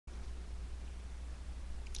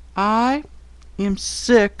I am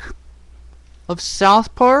sick of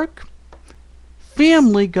South Park,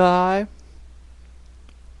 Family Guy,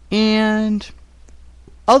 and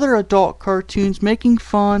other adult cartoons making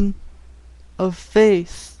fun of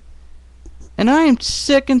faith. And I am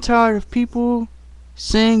sick and tired of people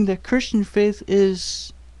saying that Christian faith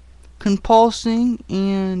is compulsing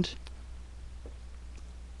and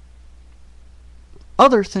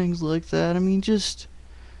other things like that. I mean, just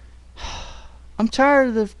I'm tired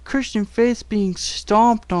of the Christian faith being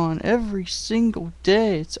stomped on every single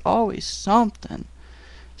day. It's always something.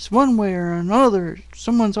 It's one way or another.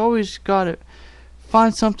 Someone's always got to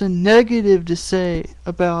find something negative to say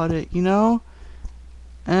about it, you know?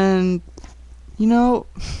 And, you know,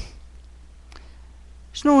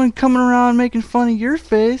 there's no one coming around making fun of your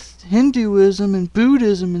faith, Hinduism and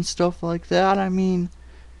Buddhism and stuff like that. I mean,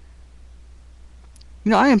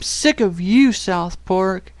 I am sick of you, South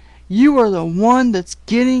Park. You are the one that's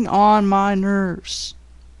getting on my nerves.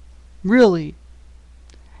 Really.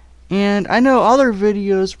 And I know other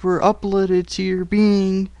videos were uploaded to your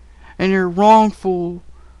being and your wrongful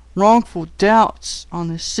doubts on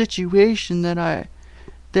this situation that I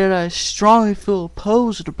strongly feel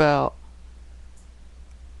opposed about.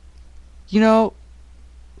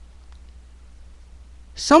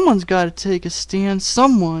 Someone's got to take a stand,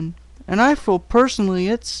 someone, and I feel personally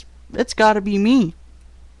it's got to be me.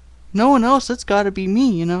 No one else, it's got to be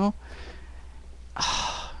me,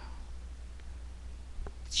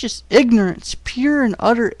 It's just ignorance, pure and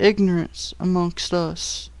utter ignorance amongst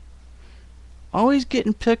us. Always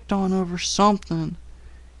getting picked on over something,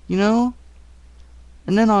 And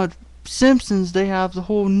then on Simpsons, they have the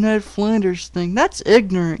whole Ned Flanders thing. That's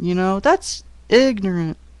ignorant, That's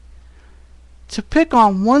ignorant. To pick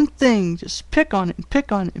on one thing, just pick on it and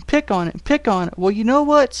pick on it and pick on it and pick on it. Well, you know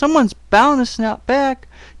what? Someone's bound to snap back,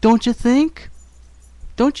 don't you think?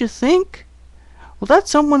 Don't you think? Well, that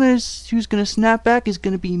someone who's gonna snap back is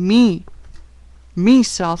gonna be me. Me,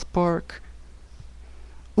 South Park.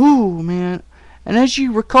 Ooh, man. And as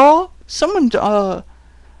you recall, someone uploaded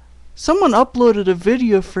a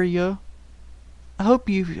video for you. I hope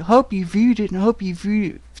you viewed it, and I hope you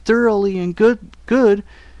viewed it thoroughly and good.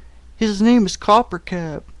 His name is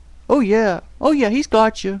Coppercab. Oh yeah, he's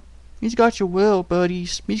got you. He's got your will,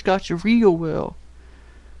 buddies. He's got your real will.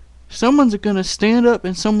 Someone's gonna stand up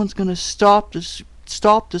and someone's gonna stop this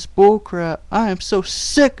bullcrap. I am so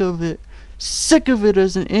sick of it. Sick of it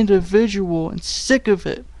as an individual and sick of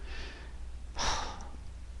it.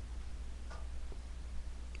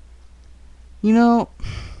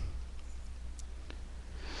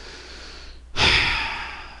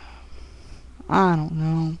 I don't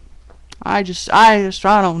know. I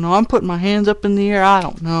don't know. I'm putting my hands up in the air. I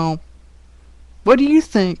don't know. What do you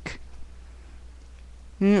think?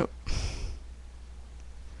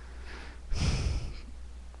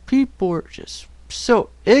 People are just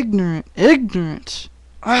so ignorant. I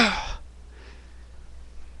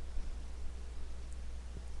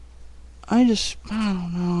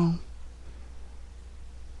don't know.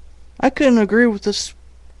 I couldn't agree with this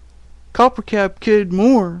Coppercap kid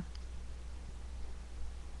more.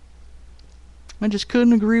 I just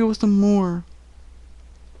couldn't agree with him more.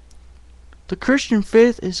 The Christian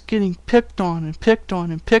faith is getting picked on and picked on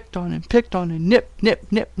and picked on and picked on and nip.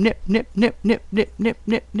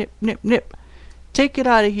 Take it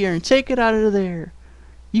out of here and take it out of there.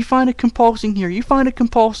 You find it compulsing here, you find it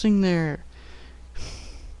compulsing there.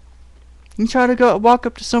 You try to walk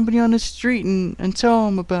up to somebody on the street and tell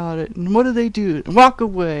them about it, and what do? Walk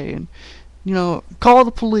away and call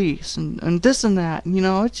the police and this and that.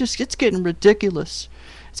 It's getting ridiculous.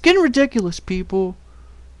 It's getting ridiculous, people.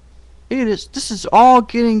 This is all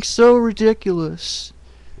getting so ridiculous.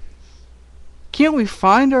 Can't we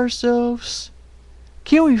find ourselves?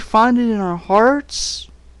 Can't we find it in our hearts?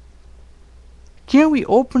 Can't we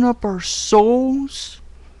open up our souls?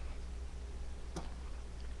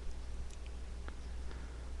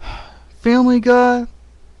 Family Guy,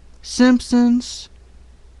 Simpsons,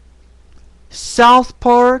 South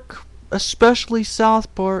Park, especially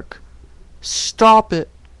South Park, stop it.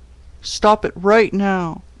 Stop it right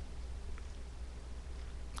now.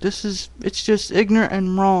 It's just ignorant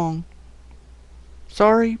and wrong.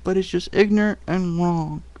 Sorry, but it's just ignorant and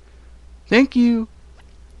wrong. Thank you.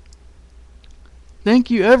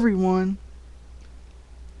 Thank you, everyone.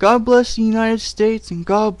 God bless the United States and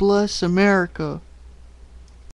God bless America.